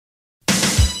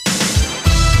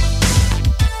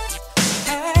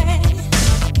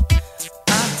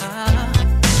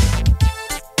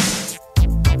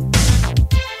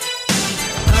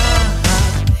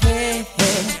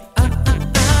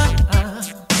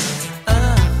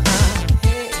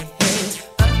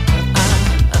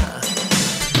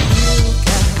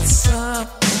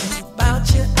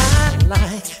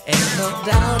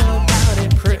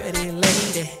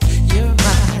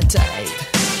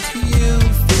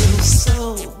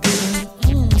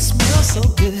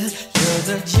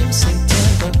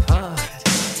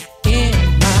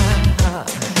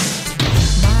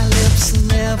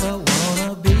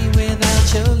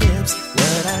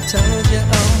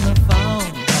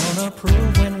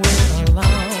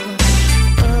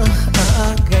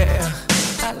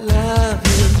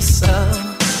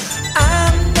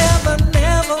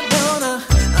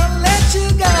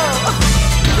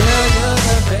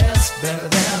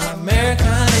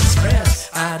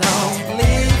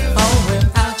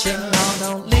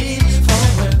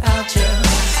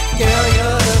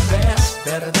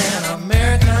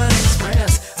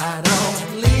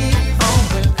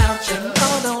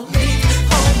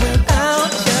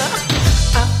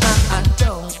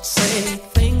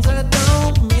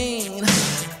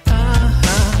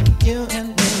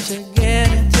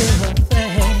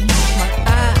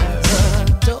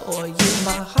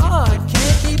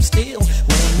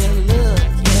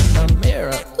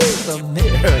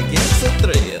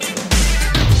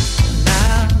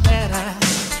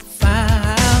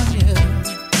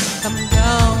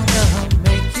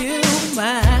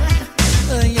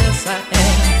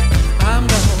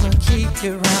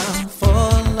around for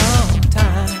a long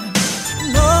time.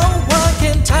 No one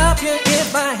can top you.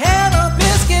 If I had a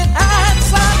biscuit, I'd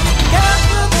slap you. Got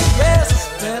you the best,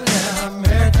 better than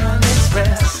American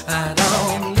Express. I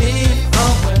don't leave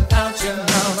home without you.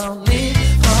 No, don't leave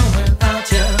home without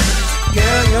you.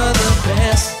 Girl, you're the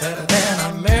best, better than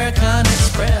American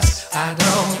Express. I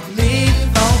don't leave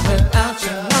home without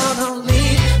you. No, don't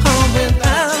leave home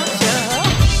without you.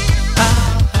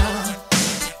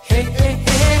 Hey, hey,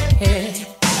 hey, hey.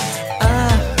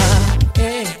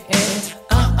 Hey, hey.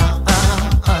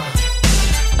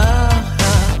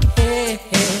 Hey,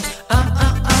 hey.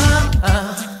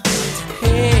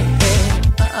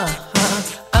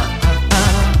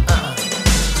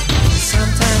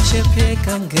 Sometimes you pick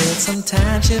 'em good,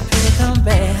 sometimes you pick 'em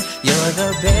bad. You're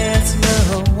the best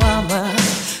little woman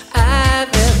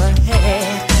I've ever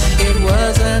had. It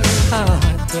wasn't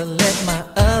hard to let my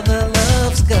other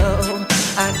loves go.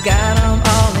 I got 'em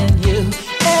all in you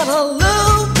and a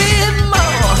little bit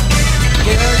more.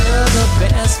 Girl, you're the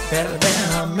best, better than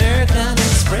American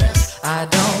Express. I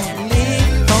don't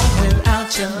leave home without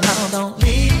you. No, don't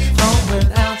leave home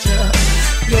without you.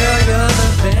 Girl, you're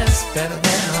the best, better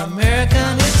than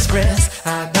American Express.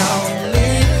 I don't